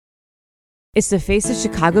It's the Face of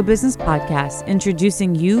Chicago Business podcast,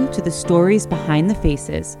 introducing you to the stories behind the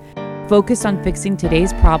faces, focused on fixing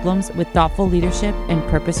today's problems with thoughtful leadership and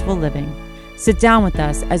purposeful living. Sit down with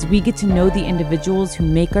us as we get to know the individuals who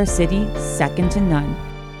make our city second to none.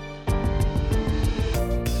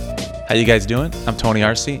 How you guys doing? I'm Tony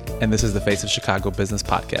Arce, and this is the Face of Chicago Business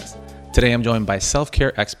podcast. Today I'm joined by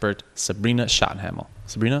self-care expert Sabrina Schottenhamel.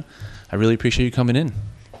 Sabrina, I really appreciate you coming in.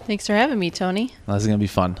 Thanks for having me, Tony. Well, this is going to be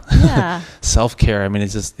fun. Yeah. Self-care, I mean,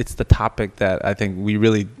 it's the topic that I think we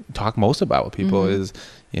really talk most about with people is,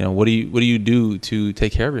 what do you do to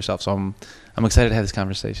take care of yourself? So I'm excited to have this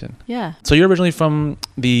conversation. Yeah. So you're originally from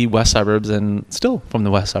the west suburbs and still from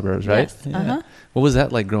the west suburbs, right? Yes. Yeah. Uh-huh. What was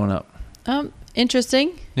that like growing up?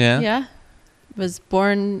 Interesting. Yeah. Yeah. Was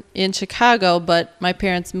born in Chicago, but my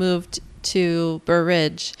parents moved to Burr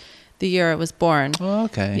Ridge the year I was born. Oh,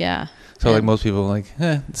 okay. Yeah. So like most people,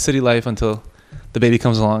 city life until the baby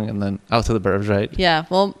comes along and then out to the burbs, right? Yeah.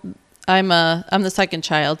 Well, I'm the second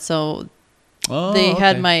child, so they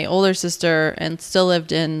had my older sister and still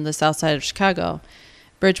lived in the south side of Chicago,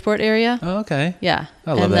 Bridgeport area. Oh, okay. Yeah.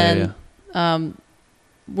 I love that area.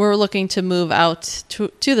 We're looking to move out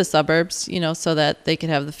to the suburbs, so that they could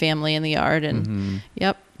have the family in the yard. And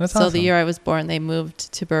yep. That's so awesome. the year I was born, they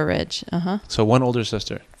moved to Burr Ridge. So one older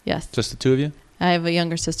sister. Yes. Just the two of you? I have a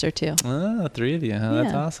younger sister too. Ah, three of you. Huh?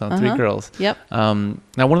 That's Yeah. awesome. Three girls. Yep.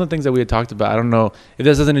 Now, one of the things that we had talked about, I don't know if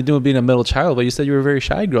this has anything to do with being a middle child, but you said you were very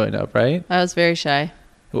shy growing up, right? I was very shy.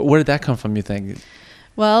 Where did that come from, you think?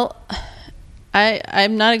 Well,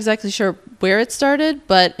 I'm not exactly sure where it started,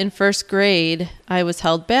 but in first grade, I was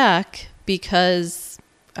held back because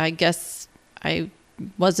I guess I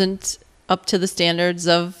wasn't up to the standards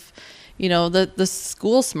of, the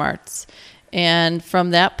school smarts. And from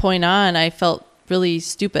that point on, I felt really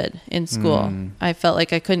stupid in school. I felt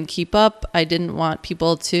like I couldn't keep up. I didn't want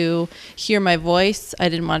people to hear my voice. I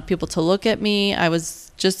didn't want people to look at me. I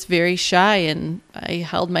was just very shy and I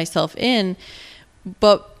held myself in.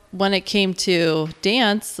 But when it came to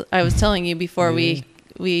dance, I was telling you before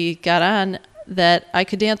we got on that I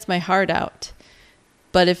could dance my heart out.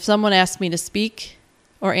 But if someone asked me to speak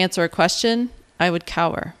or answer a question, I would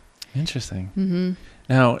cower. Interesting. Mm-hmm.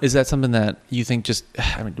 Now, is that something that you think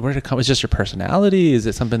where did it come? Is it just your personality? Is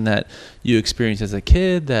it something that you experienced as a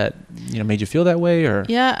kid that, made you feel that way? Or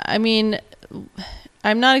yeah, I mean,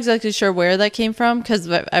 I'm not exactly sure where that came from because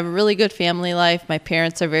I have a really good family life. My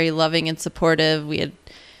parents are very loving and supportive. We had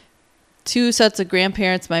two sets of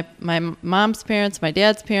grandparents, my mom's parents, my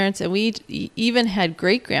dad's parents, and we even had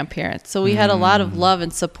great-grandparents. So we had a lot of love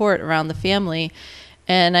and support around the family.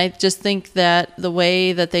 And I just think that the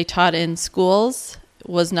way that they taught in schools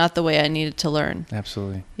was not the way I needed to learn.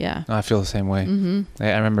 Absolutely. Yeah. No, I feel the same way. Mm-hmm.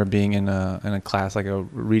 I remember being in a class, like a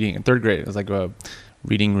reading in third grade. It was like a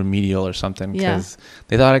reading remedial or something because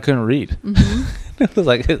they thought I couldn't read. Mm-hmm. It was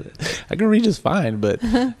like, I can read just fine, but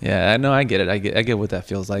yeah, I know I get it. I get what that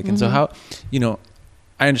feels like. And so how,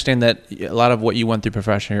 I understand that a lot of what you went through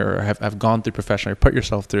professionally or have gone through professionally or put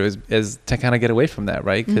yourself through is to kind of get away from that,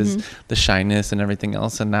 right? Because the shyness and everything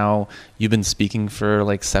else. And now you've been speaking for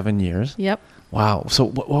like 7 years. Yep. Wow. So,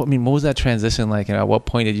 what was that transition like? And at what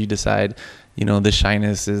point did you decide, this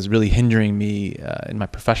shyness is really hindering me in my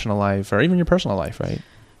professional life or even your personal life, right?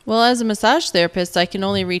 Well, as a massage therapist, I can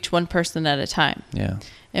only reach one person at a time. Yeah.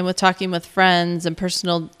 And with talking with friends and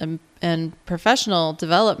personal and professional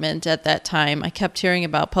development at that time, I kept hearing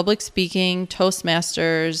about public speaking,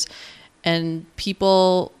 Toastmasters, and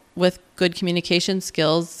people with good communication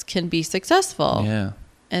skills can be successful. Yeah.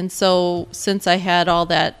 And so since I had all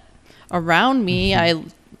that around me, I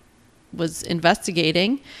was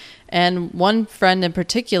investigating. And one friend in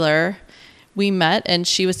particular, we met and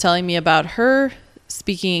she was telling me about her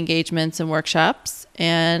speaking engagements and workshops.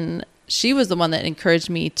 And she was the one that encouraged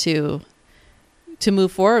me to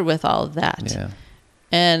move forward with all of that. Yeah.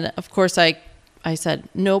 And of course I said,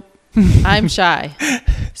 nope, I'm shy.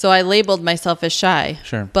 So I labeled myself as shy.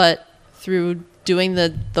 Sure. But through doing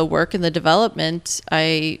the work and the development,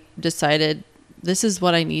 I decided this is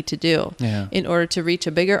what I need to do in order to reach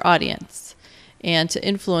a bigger audience and to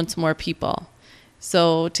influence more people.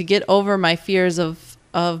 So to get over my fears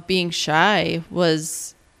of being shy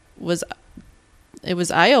was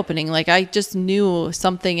eye-opening. Like I just knew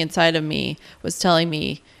something inside of me was telling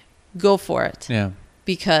me, go for it. Yeah.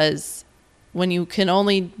 Because when you can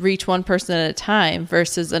only reach one person at a time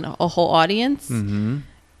versus a whole audience,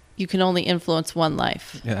 you can only influence one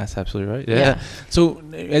life. Yeah, that's absolutely right. Yeah. So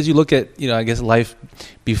as you look at, I guess life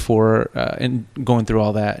before and going through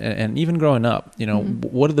all that and even growing up,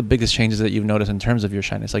 what are the biggest changes that you've noticed in terms of your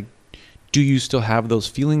shyness? Like, do you still have those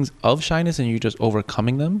feelings of shyness and you're just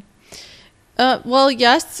overcoming them? Well,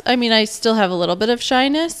 yes. I mean, I still have a little bit of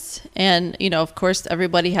shyness. And, of course,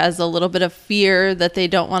 everybody has a little bit of fear that they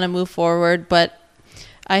don't want to move forward. But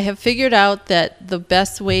I have figured out that the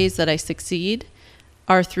best ways that I succeed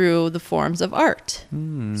are through the forms of art.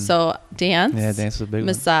 So dance, dance is a big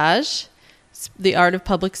massage, the art of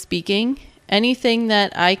public speaking, anything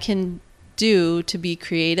that I can do to be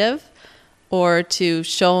creative or to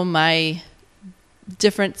show my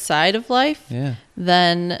different side of life,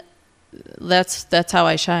 then that's how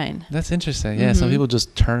I shine. That's interesting. Yeah, some people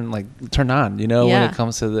just turn on, when it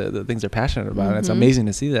comes to the things they're passionate about. It's amazing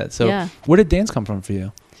to see that. So where did dance come from for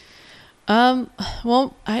you?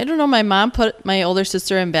 Well, I don't know. My mom put my older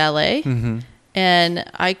sister in ballet, and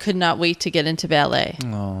I could not wait to get into ballet.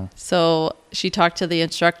 Oh. So she talked to the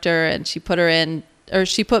instructor, and she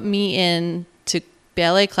put me in to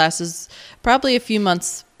ballet classes probably a few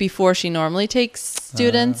months before she normally takes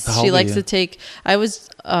students. She likes to take. I was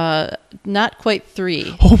not quite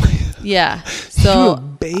 3. Oh my God. Yeah. So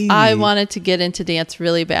I wanted to get into dance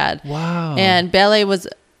really bad. Wow. And ballet was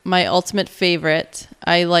my ultimate favorite.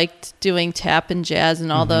 I liked doing tap and jazz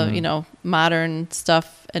and all the, modern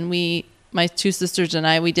stuff. And my 2 sisters and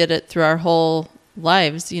I, we did it through our whole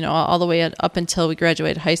lives, all the way up until we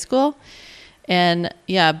graduated high school. And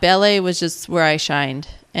ballet was just where I shined.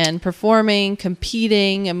 And performing,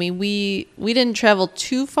 competing. I mean, we didn't travel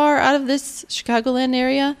too far out of this Chicagoland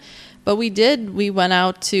area, but we did. We went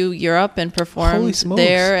out to Europe and performed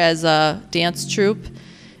there as a dance troupe.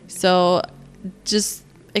 So just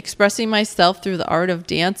expressing myself through the art of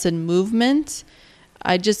dance and movement,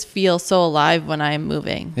 I just feel so alive when I am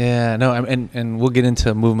moving. Yeah, no, and we'll get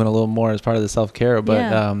into movement a little more as part of the self-care,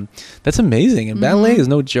 but that's amazing. And ballet is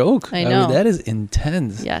no joke. I know. mean, that is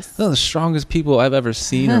intense. Yes. Those are the strongest people I've ever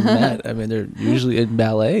seen or met. I mean, they're usually in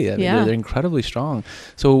ballet. I mean, they're incredibly strong.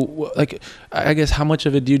 So, I guess how much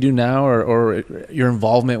of it do you do now, or your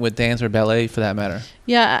involvement with dance or ballet for that matter?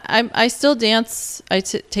 Yeah, I still dance. I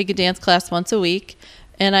take a dance class once a week,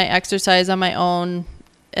 and I exercise on my own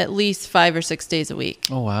at least 5 or 6 days a week.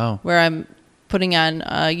 Oh, wow. Where I'm putting on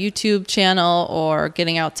a YouTube channel or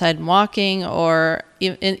getting outside and walking, or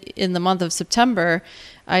in the month of September,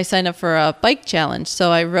 I signed up for a bike challenge.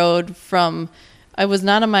 So I was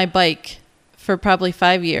not on my bike for probably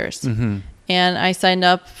 5 years. And I signed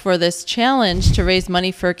up for this challenge to raise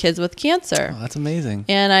money for kids with cancer. Oh, that's amazing.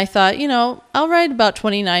 And I thought, I'll ride about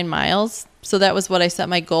 29 miles. So that was what I set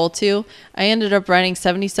my goal to. I ended up riding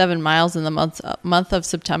 77 miles in the month of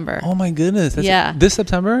September. Oh my goodness. This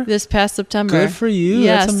September? This past September. Good for you.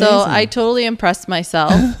 Yeah. That's amazing. So I totally impressed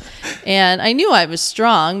myself. And I knew I was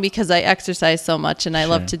strong because I exercise so much, and I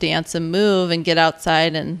love to dance and move and get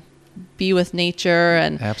outside and be with nature.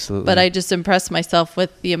 And absolutely. But I just impressed myself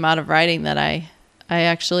with the amount of riding that I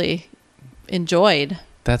actually enjoyed.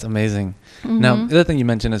 That's amazing. Now, the other thing you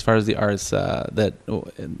mentioned as far as the arts that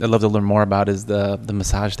I'd love to learn more about is the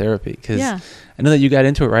massage therapy. Because I know that you got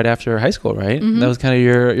into it right after high school, right? That was kind of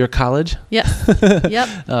your college? Yeah.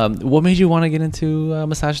 Yep. What made you want to get into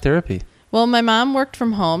massage therapy? Well, my mom worked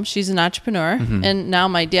from home. She's an entrepreneur. And now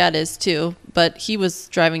my dad is too. But he was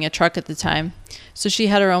driving a truck at the time. So she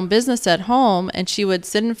had her own business at home, and she would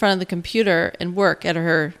sit in front of the computer and work at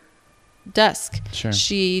her desk. Sure.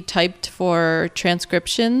 She typed for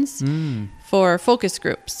transcriptions for focus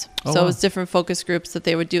groups. So it was different focus groups that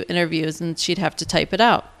they would do interviews, and she'd have to type it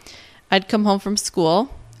out. I'd come home from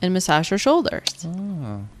school and massage her shoulders.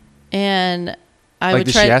 Oh. And I would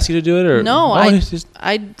did try. She ask you to do it, or no?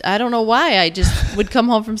 I don't know why. I just would come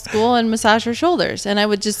home from school and massage her shoulders, and I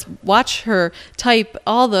would just watch her type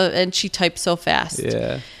and she typed so fast.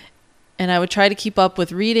 Yeah. And I would try to keep up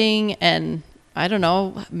with reading, and I don't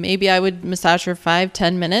know, maybe I would massage her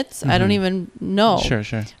 5-10 minutes. I don't even know. Sure.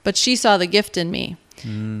 But she saw the gift in me.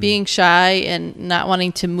 Being shy and not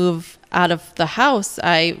wanting to move out of the house,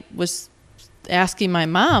 I was asking my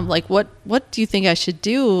mom, what do you think I should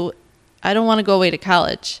do? I don't want to go away to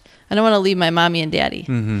college. I don't want to leave my mommy and daddy.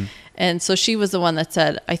 And so she was the one that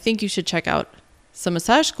said, I think you should check out some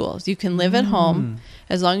massage schools. You can live at home.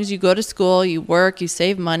 As long as you go to school, you work, you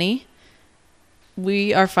save money.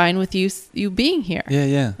 We are fine with you being here.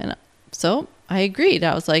 Yeah. And so I agreed.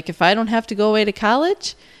 I was like, if I don't have to go away to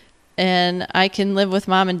college and I can live with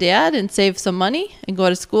mom and dad and save some money and go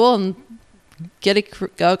to school and get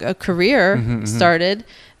a career started,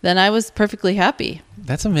 then I was perfectly happy.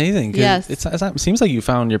 That's amazing. Yes. It seems like you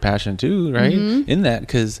found your passion too, right? In that,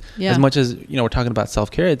 because as much as, we're talking about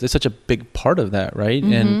self-care, it's such a big part of that, right?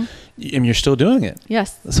 And you're still doing it.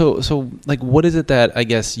 Yes. So what is it that I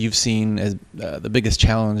guess you've seen as the biggest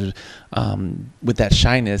challenge with that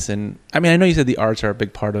shyness? And I mean, I know you said the arts are a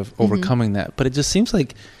big part of overcoming that, but it just seems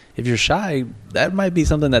like if you're shy, that might be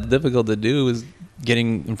something that's difficult to do, is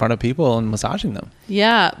getting in front of people and massaging them.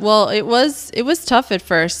 Yeah. Well, it was tough at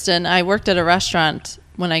first. And I worked at a restaurant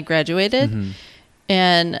when I graduated,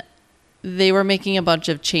 and they were making a bunch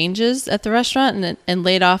of changes at the restaurant and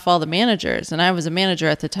laid off all the managers. And I was a manager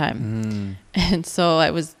at the time. And so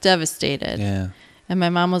I was devastated. Yeah. And my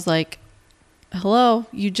mom was like, hello,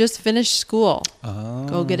 you just finished school.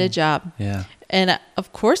 Go get a job. Yeah. And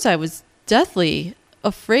of course I was deathly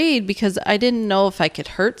afraid because I didn't know if I could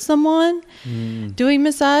hurt someone doing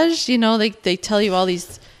massage. You know, they tell you all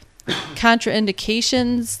these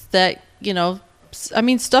contraindications that, you know, I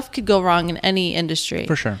mean, stuff could go wrong in any industry.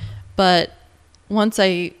 For sure. But once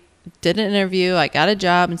I did an interview, I got a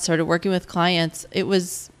job and started working with clients. It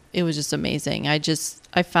was just amazing.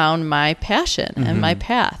 I found my passion and my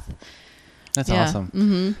path. That's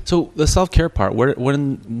awesome. So the self-care part,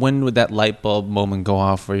 when would that light bulb moment go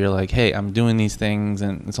off where you're like, hey, I'm doing these things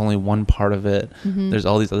and it's only one part of it. There's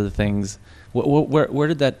all these other things. Where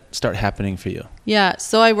did that start happening for you? Yeah.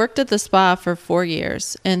 So I worked at the spa for 4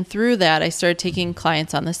 years. And through that, I started taking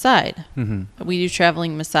clients on the side. We do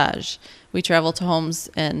traveling massage. We travel to homes,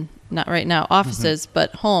 and not right now offices,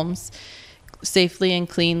 but homes, safely and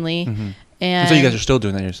cleanly. And so you guys are still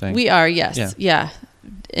doing that, you're saying? We are, yes. Yeah.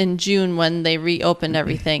 In June, when they reopened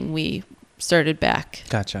everything, we started back.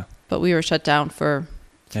 Gotcha. But we were shut down for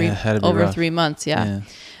over 3 months. Yeah.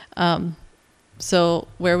 So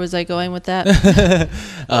where was I going with that?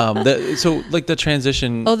 So like the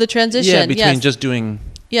transition. Oh, the transition. Yeah, between just doing.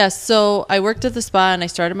 Yes. So I worked at the spa and I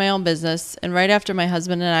started my own business. And right after my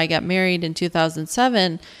husband and I got married in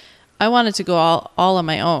 2007, I wanted to go all on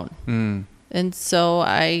my own. And so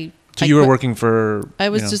you were working for. I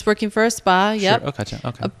was just working for a spa. Yep. Sure. Oh, gotcha.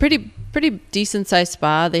 Okay. A pretty decent sized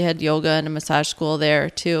spa. They had yoga and a massage school there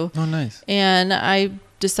too. Oh, nice. And I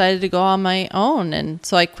decided to go on my own. And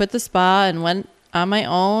so I quit the spa and went on my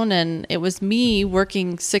own. And it was me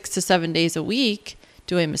working 6 to 7 days a week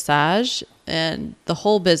doing massage and the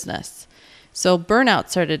whole business. So burnout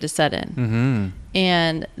started to set in.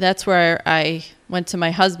 And that's where I went to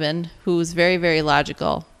my husband, who was very, very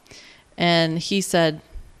logical. And he said,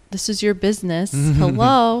 this is your business.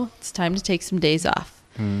 Hello. It's time to take some days off.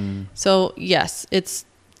 So yes, it's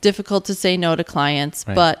difficult to say no to clients,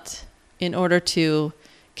 but in order to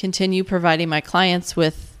continue providing my clients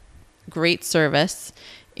with great service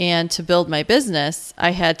and to build my business,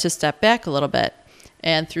 I had to step back a little bit.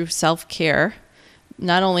 And through self-care,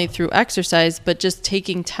 not only through exercise, but just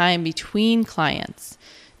taking time between clients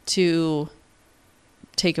to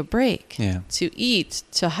take a break, to eat,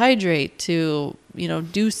 to hydrate, to, you know,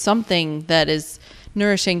 do something that is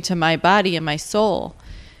nourishing to my body and my soul.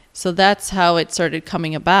 So that's how it started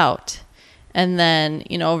coming about. And then,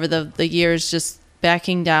 you know, over the years, just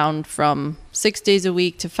backing down from 6 days a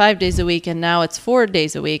week to 5 days a week. And now it's 4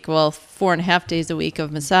 days a week. Well, 4.5 days a week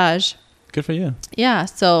of massage. Good for you. Yeah.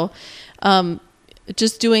 So,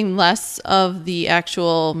 just doing less of the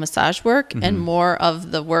actual massage work and more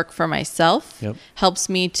of the work for myself helps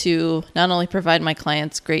me to not only provide my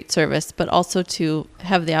clients great service, but also to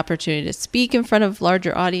have the opportunity to speak in front of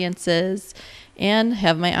larger audiences and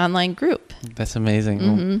have my online group. That's amazing.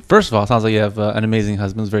 Well, first of all, it sounds like you have an amazing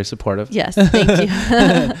husband who's very supportive. Yes, thank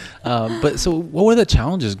you. But so what were the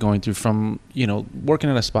challenges going through from, you know, working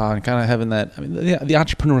at a spa and kind of having that, I mean, the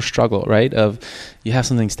entrepreneur struggle, right? Of you have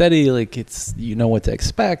something steady, like it's, you know what to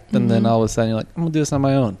expect. And then all of a sudden you're like, I'm gonna do this on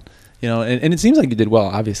my own, you know, and it seems like you did well,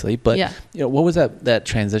 obviously, but you know, what was that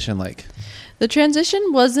transition like? The transition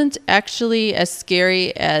wasn't actually as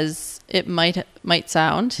scary as it might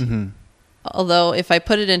sound. Although if I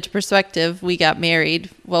put it into perspective, we got married.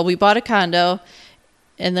 Well, we bought a condo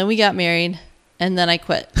and then we got married and then I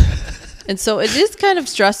quit. And so it is kind of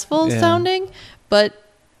stressful sounding, but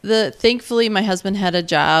thankfully my husband had a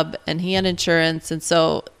job and he had insurance. And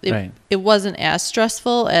so it wasn't as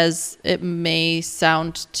stressful as it may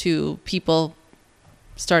sound to people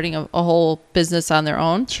starting a whole business on their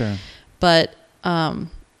own. Sure. But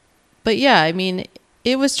yeah, I mean,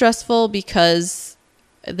 it was stressful because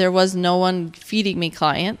there was no one feeding me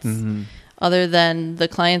clients other than the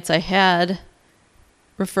clients I had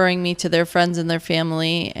referring me to their friends and their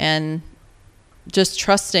family and just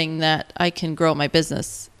trusting that I can grow my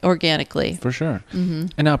business organically. For sure.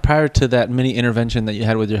 And now prior to that mini intervention that you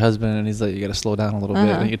had with your husband and he's like, you got to slow down a little bit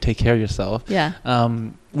and you take care of yourself. Yeah.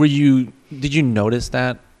 Did you notice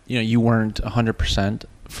that, you know, you weren't 100%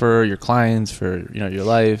 for your clients, for, you know, your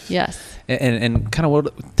life? Yes. And kind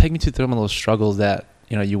of take me through some of those struggles that,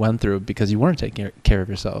 you know, you went through because you weren't taking care of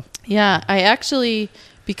yourself. Yeah, I actually,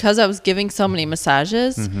 because I was giving so many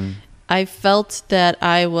massages, I felt that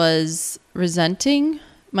I was resenting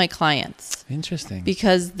my clients. Interesting.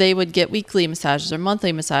 Because they would get weekly massages or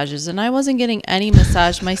monthly massages, and I wasn't getting any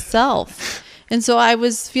massage myself. And so I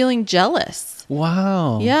was feeling jealous.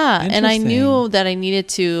 Wow. Yeah. And I knew that I needed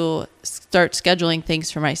to start scheduling things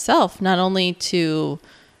for myself, not only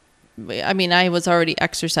I was already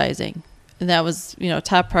exercising, and that was,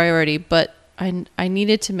 top priority, but I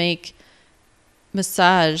needed to make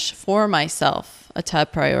massage for myself a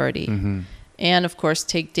top priority. Mm-hmm. And of course,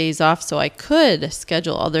 take days off so I could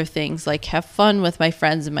schedule other things like have fun with my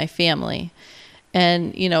friends and my family.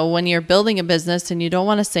 And, when you're building a business and you don't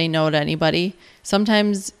want to say no to anybody,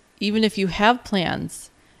 sometimes even if you have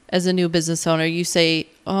plans as a new business owner, you say,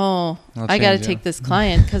 I got to take this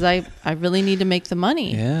client because I really need to make the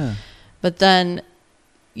money. Yeah. But then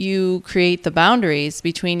you create the boundaries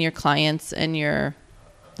between your clients and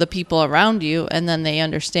the people around you, and then they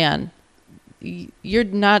understand your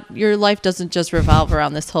life doesn't just revolve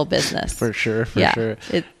around this whole business. For sure.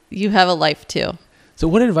 You have a life too. So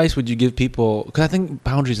what advice would you give people? Because I think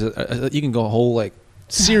boundaries, you can go a whole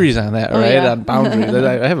series on that, right? Yeah. On boundaries.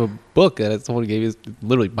 I have a book that someone gave me,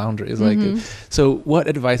 literally boundaries. Mm-hmm. So what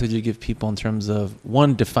advice would you give people in terms of,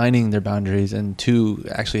 one, defining their boundaries, and two,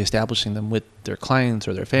 actually establishing them with their clients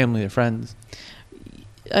or their family, their friends?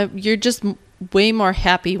 You're just way more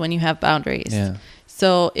happy when you have boundaries. Yeah.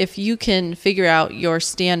 So if you can figure out your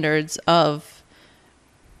standards of,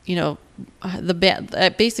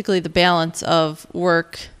 basically the balance of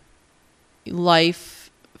work, life,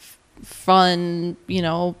 fun,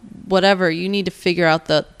 whatever, you need to figure out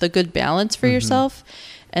the good balance for yourself,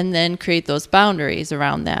 and then create those boundaries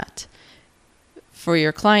around that for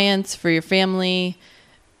your clients, for your family.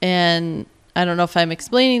 And I don't know if I'm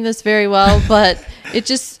explaining this very well, but it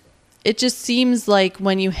just seems like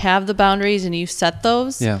when you have the boundaries and you set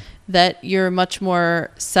those, that you're much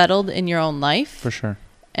more settled in your own life. For sure.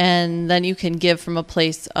 And then you can give from a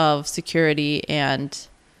place of security and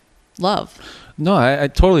love. No, I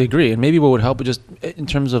totally agree. And maybe what would help just in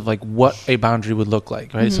terms of what a boundary would look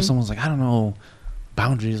like, right? Mm-hmm. So someone's like, I don't know,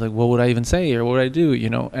 boundaries, what would I even say or what would I do,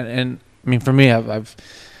 And I mean, for me,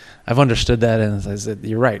 I've understood that, and I said,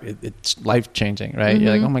 you're right. It's life changing, right? Mm-hmm.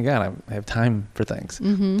 You're like, oh my God, I have time for things.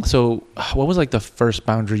 Mm-hmm. So what was the first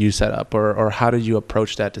boundary you set up, or how did you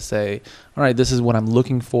approach that to say, all right, this is what I'm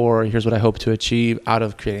looking for. Here's what I hope to achieve out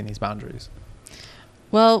of creating these boundaries?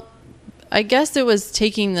 Well, I guess it was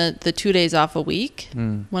taking the 2 days off a week.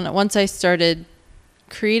 Once I started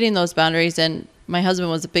creating those boundaries, and my husband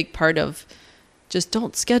was a big part of just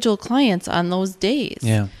don't schedule clients on those days.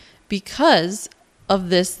 Yeah. Because of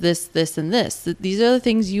this, and this. These are the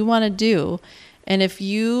things you want to do. And if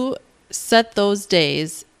you set those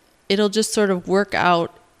days, it'll just sort of work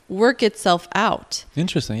itself out.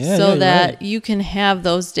 Interesting. Yeah. So that right. you can have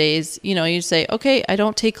those days, you say, okay, I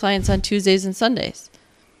don't take clients on Tuesdays and Sundays.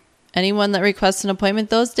 Anyone that requests an appointment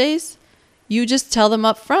those days, you just tell them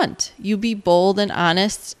up front. You be bold and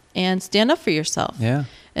honest and stand up for yourself. Yeah.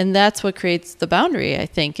 And that's what creates the boundary, I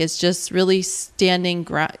think, is just really standing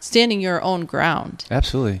your own ground.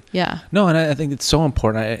 Absolutely. Yeah. No, and I think it's so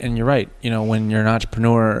important. And you're right. When you're an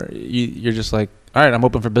entrepreneur, you're just like, all right, I'm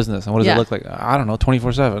open for business. And what does it look like? I don't know,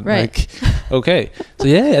 24/7. Right. Okay. So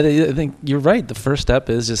I think you're right. The first step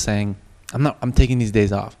is just saying, I'm taking these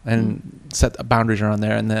days off, and set boundaries around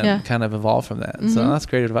there, and then kind of evolve from that. Mm-hmm. So that's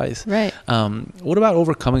great advice. Right. What about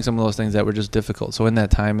overcoming some of those things that were just difficult? So in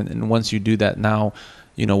that time, and once you do that now,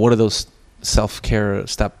 what do those self-care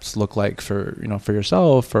steps look like for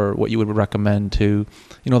yourself, or what you would recommend to,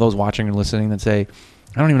 those watching and listening that say,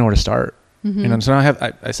 I don't even know where to start. Mm-hmm. So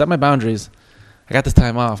now I set my boundaries. I got this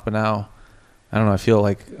time off, but now I don't know. I feel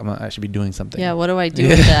like I should be doing something. Yeah. What do I do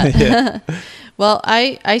with that? Well,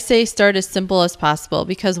 I say start as simple as possible,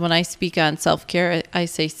 because when I speak on self-care, I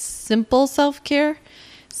say simple self-care.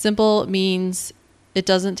 Simple means it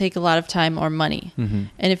doesn't take a lot of time or money. Mm-hmm.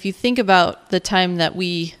 And if you think about the time that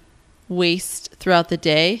we waste throughout the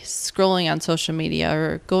day scrolling on social media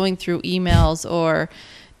or going through emails or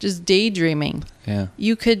just daydreaming,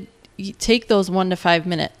 you could take those 1 to 5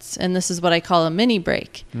 minutes, and this is what I call a mini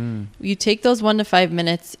break. You take those 1 to 5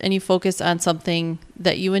 minutes and you focus on something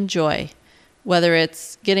that you enjoy, whether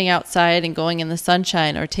it's getting outside and going in the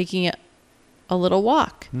sunshine, or taking a little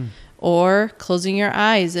walk, or closing your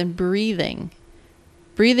eyes and breathing.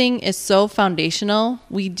 Breathing is so foundational.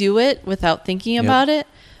 We do it without thinking about it,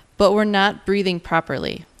 but we're not breathing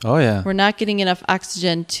properly. Oh, yeah. We're not getting enough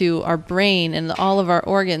oxygen to our brain and all of our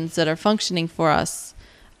organs that are functioning for us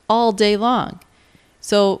all day long.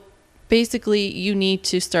 So basically, you need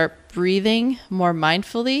to start breathing more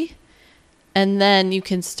mindfully, and then you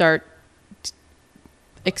can start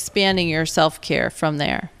expanding your self-care from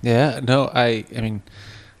there. Yeah. No, I mean,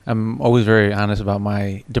 I'm always very honest about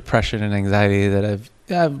my depression and anxiety that I've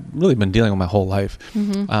really been dealing with my whole life.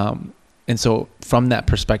 And so from that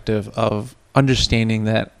perspective of understanding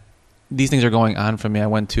that these things are going on for me, I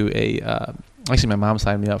went to actually my mom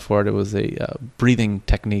signed me up for it. It was a breathing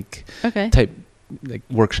technique type like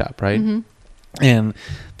workshop, right? And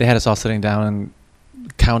they had us all sitting down and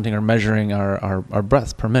counting or measuring our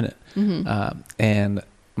breaths per minute. And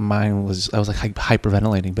mine was, I was like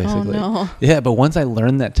hyperventilating basically. Oh, no. Yeah, but once I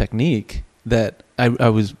learned that technique, that I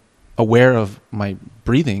was aware of my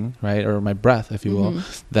breathing, right, or my breath, if you will,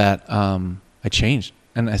 that I changed,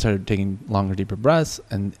 and I started taking longer, deeper breaths,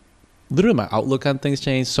 and literally my outlook on things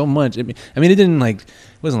changed so much. I mean, it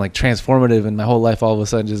wasn't like transformative, and my whole life all of a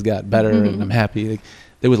sudden just got better, and I'm happy. Like,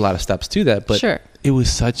 there was a lot of steps to that, but it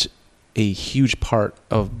was such a huge part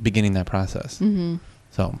of beginning that process.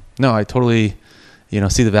 So no, I totally,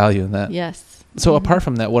 see the value in that. Yes. So apart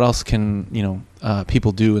from that, what else can,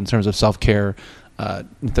 people do in terms of self-care,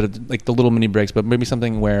 instead of like the little mini breaks, but maybe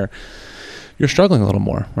something where you're struggling a little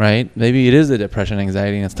more, right? Maybe it is the depression,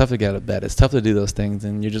 anxiety, and it's tough to get out of bed. It's tough to do those things,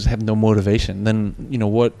 and you just have no motivation. Then,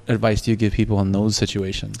 what advice do you give people in those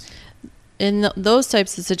situations? In those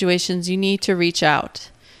types of situations, you need to reach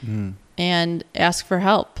out and ask for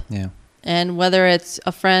help. Yeah. And whether it's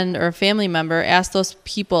a friend or a family member, ask those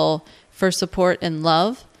people for support and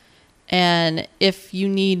love. And if you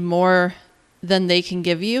need more than they can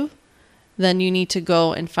give you, then you need to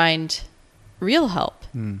go and find real help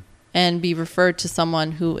and be referred to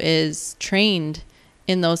someone who is trained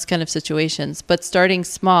in those kind of situations. But starting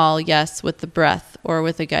small, yes, with the breath or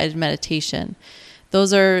with a guided meditation.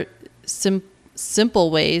 Those are simple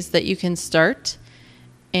ways that you can start.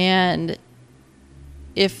 And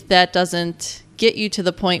if that doesn't get you to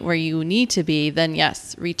the point where you need to be, then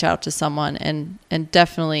yes, reach out to someone and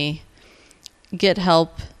definitely get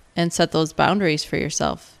help and set those boundaries for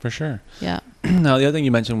yourself. For sure. Yeah. Now, the other thing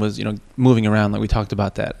you mentioned was, moving around, like we talked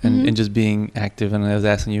about that, and just being active. And I was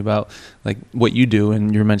asking you about like what you do,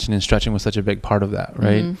 and you were mentioning stretching was such a big part of that,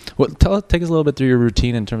 right? Take us a little bit through your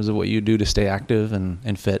routine in terms of what you do to stay active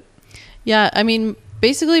and fit. Yeah. I mean,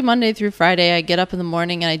 basically Monday through Friday, I get up in the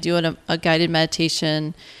morning and I do a guided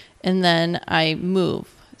meditation, and then I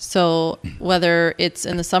move. So whether it's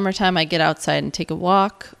in the summertime, I get outside and take a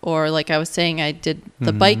walk, or like I was saying, I did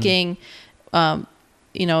the biking.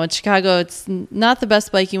 In Chicago, it's not the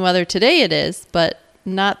best biking weather. Today it is, but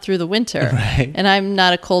not through the winter. Right. And I'm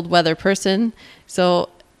not a cold weather person. So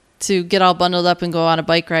to get all bundled up and go on a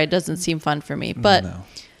bike ride doesn't seem fun for me. But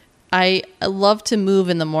I love to move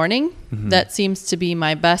in the morning. That seems to be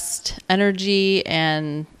my best energy,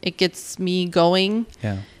 and it gets me going.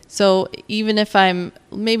 Yeah. So even if I'm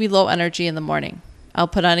maybe low energy in the morning, I'll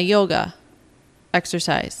put on a yoga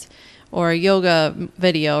exercise or a yoga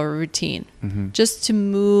video or routine just to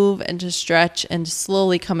move and to stretch and to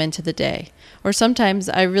slowly come into the day. Or sometimes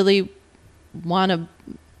I really want to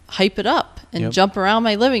hype it up and jump around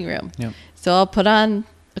my living room. So I'll put on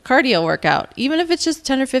a cardio workout, even if it's just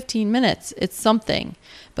 10 or 15 minutes, it's something.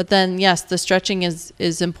 But then, yes, the stretching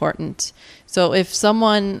is important. So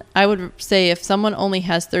I would say if someone only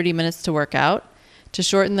has 30 minutes to work out, to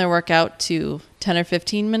shorten their workout to 10 or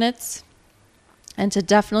 15 minutes, and to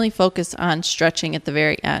definitely focus on stretching at the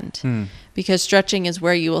very end, because stretching is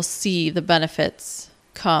where you will see the benefits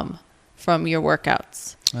come from your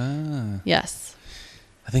workouts. Yes.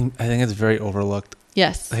 I think it's very overlooked.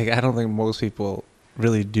 Yes. Like, I don't think most people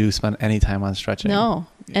really do spend any time on stretching. No.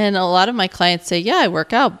 And a lot of my clients say, yeah, I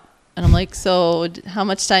work out. And I'm like, so how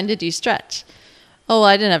much time did you stretch? Oh, well,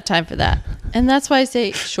 I didn't have time for that. And that's why I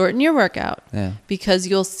say shorten your workout, because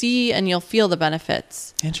you'll see and you'll feel the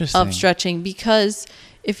benefits of stretching. Because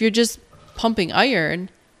if you're just pumping iron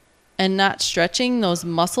and not stretching those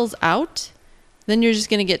muscles out, then you're just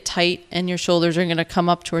going to get tight and your shoulders are going to come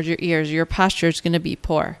up towards your ears. Your posture is going to be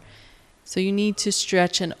poor. So you need to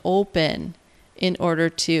stretch and open in order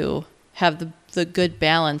to have the good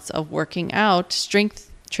balance of working out, strength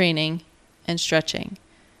training, and stretching.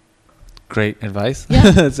 Great advice.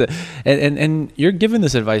 Yeah. and you're giving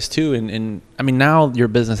this advice too. And I mean, now your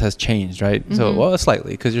business has changed, right? So, well,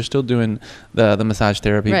 slightly, because you're still doing the massage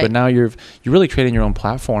therapy, but now you're really creating your own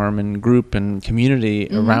platform and group and community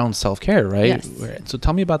around self-care, right? Yes. So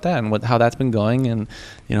tell me about that and how that's been going, and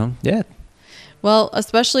Well,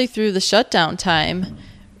 especially through the shutdown time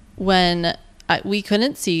when we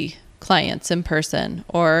couldn't see clients in person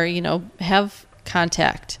or, have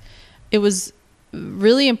contact. It was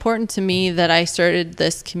really important to me that I started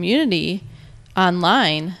this community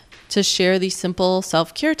online to share these simple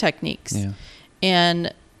self-care techniques. Yeah.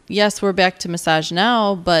 And yes, we're back to massage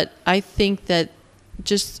now, but I think that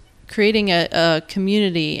just creating a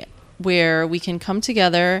community where we can come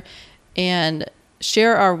together and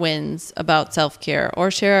share our wins about self-care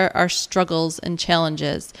or share our struggles and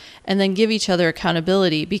challenges, and then give each other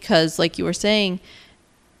accountability, because like you were saying,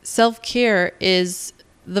 self-care is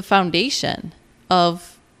the foundation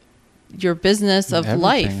of your business, of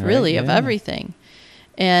life, really, of everything.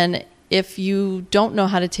 And if you don't know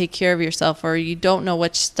how to take care of yourself, or you don't know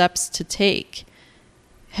which steps to take,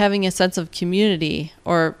 having a sense of community,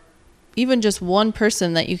 or even just one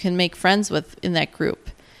person that you can make friends with in that group,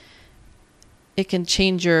 it can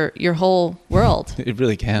change your whole world. It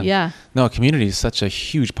really can. Yeah. No, community is such a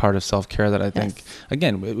huge part of self-care that I think,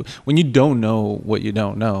 again, when you don't know what you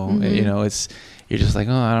don't know, you know, you're just like,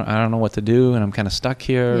 oh, I don't know what to do, and I'm kind of stuck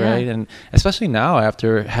here, right? And especially now,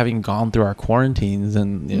 after having gone through our quarantines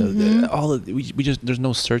and you know, we just, there's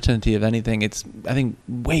no certainty of anything. It's, I think,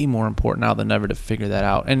 way more important now than ever to figure that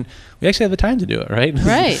out, and we actually have the time to do it, right?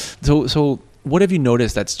 Right. So what have you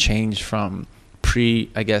noticed that's changed from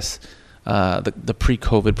the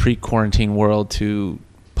pre-COVID, pre-quarantine world to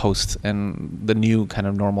post, and the new kind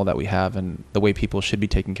of normal that we have, and the way people should be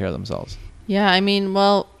taking care of themselves? Yeah, I mean,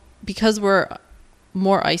 well, because we're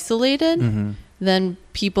more isolated, then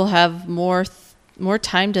people have more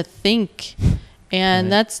time to think, and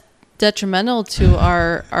that's detrimental to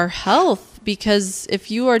our health, because if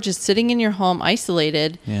you are just sitting in your home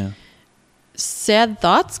isolated, sad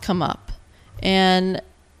thoughts come up, and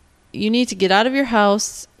you need to get out of your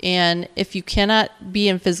house. And if you cannot be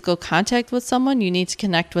in physical contact with someone, you need to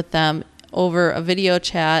connect with them over a video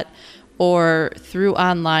chat or through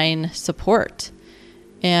online support.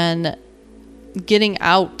 And getting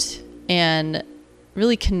out and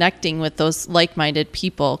really connecting with those like-minded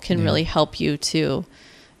people can really help you to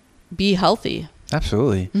be healthy.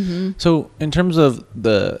 Absolutely. So in terms of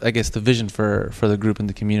the vision for the group and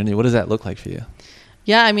the community, what does that look like for you?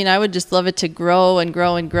 Yeah, I mean, I would just love it to grow and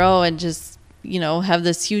grow and grow, and just, you know, have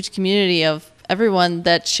this huge community of everyone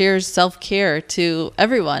that shares self-care to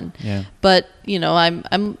everyone. Yeah. But, you know,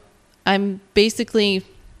 I'm basically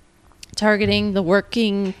targeting the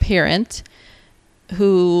working parent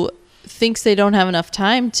who thinks they don't have enough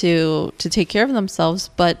time to take care of themselves,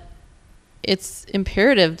 but it's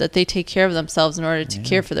imperative that they take care of themselves in order to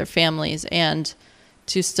care for their families, and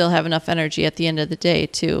to still have enough energy at the end of the day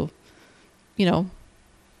to, you know,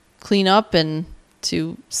 clean up and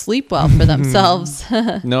to sleep well for themselves.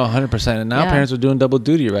 No, 100%. And now parents are doing double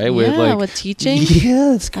duty, right? Yeah, with teaching.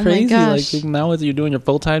 Yeah, it's crazy. Oh like now you're doing your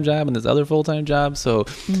full-time job and this other full-time job. So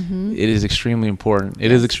it is extremely important.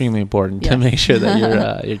 It is extremely important to make sure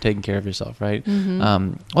that you're taking care of yourself, right?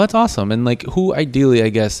 Well, that's awesome. And like, who ideally, I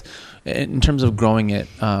guess, in terms of growing it,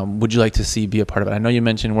 would you like to see be a part of it? I know you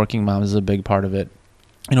mentioned working moms is a big part of it,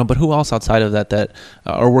 you know, but who else outside of that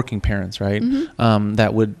are working parents, right?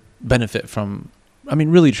 That would benefit from, I mean,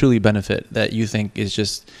 really truly benefit, that you think is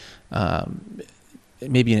just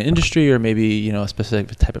maybe an industry, or maybe, you know, a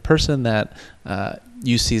specific type of person that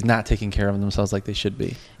you see is not taking care of themselves like they should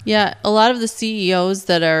be? Yeah, a lot of the CEOs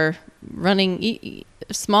that are running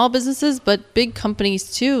small businesses, but big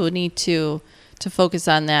companies too, need to focus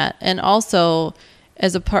on that, and also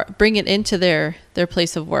as a part, bring it into their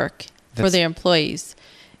place of work for their employees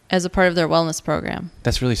as a part of their wellness program.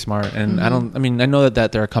 That's really smart. And I know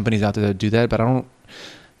that there are companies out there that do that, but I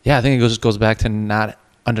think it goes back to not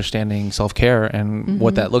understanding self-care and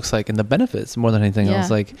what that looks like, and the benefits more than anything else.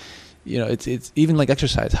 Like, you know, it's even like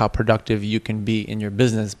exercise, how productive you can be in your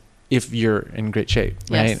business if you're in great shape,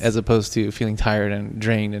 right? As opposed to feeling tired and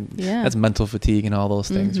drained, and that's mental fatigue and all those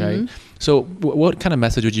things, right? So what kind of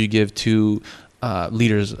message would you give to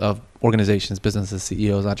leaders of organizations, businesses,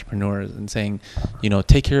 CEOs, entrepreneurs, and saying, you know,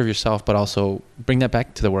 take care of yourself, but also bring that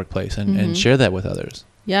back to the workplace and share that with others?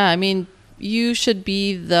 Yeah, I mean, you should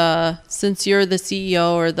be since you're the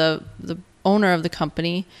CEO or the owner of the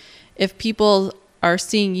company, if people are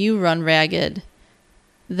seeing you run ragged,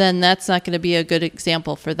 then that's not going to be a good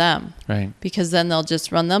example for them. Right. Because then they'll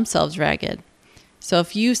just run themselves ragged. So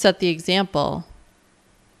if you set the example,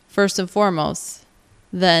 first and foremost,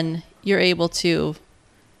 then you're able to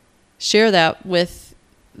share that with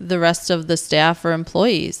the rest of the staff or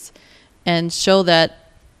employees, and show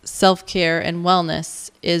that self-care and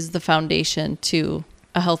wellness is the foundation to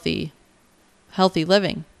a healthy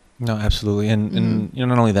living. No, absolutely. And you know,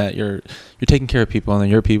 not only that, you're taking care of people,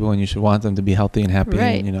 and you're people, and you should want them to be healthy and happy,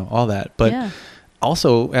 and, you know, all that. But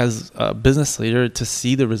also, as a business leader, to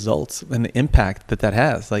see the results and the impact that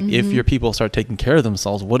has. Like, if your people start taking care of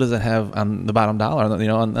themselves, what does it have on the bottom dollar, you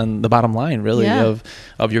know, on the bottom line, really,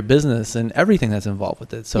 of your business and everything that's involved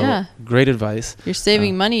with it. So great advice. You're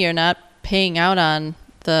saving money. You're not paying out on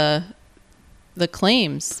the the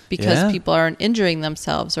claims because people aren't injuring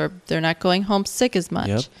themselves or they're not going home sick as much.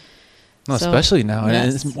 Yep. No, especially now.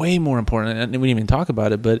 And it's way more important. And we didn't even talk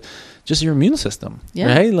about it, but just your immune system,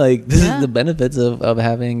 right? Like this is the benefits of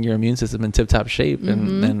having your immune system in tip top shape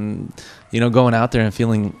and, you know, going out there and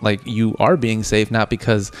feeling like you are being safe, not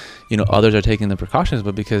because, you know, others are taking the precautions,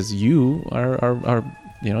 but because you are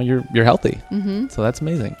you know, you're healthy. So that's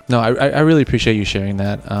amazing. No, I really appreciate you sharing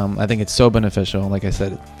that. I think it's so beneficial. Like I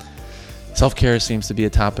said, self-care seems to be a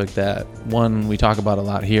topic that, one, we talk about a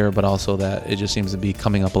lot here, but also that it just seems to be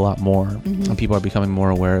coming up a lot more and people are becoming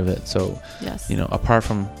more aware of it. So, you know, apart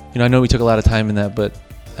from, you know, I know we took a lot of time in that, but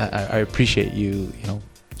I appreciate you know,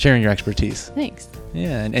 sharing your expertise. Thanks.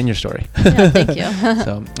 Yeah, and your story. Yeah, thank you.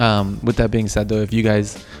 So with that being said, though, if you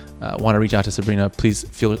guys want to reach out to Sabrina, please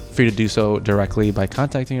feel free to do so directly by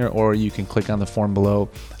contacting her, or you can click on the form below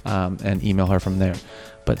and email her from there.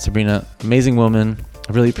 But Sabrina, amazing woman.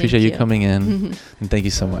 I really appreciate you coming in, and thank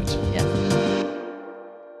you so much. Yeah.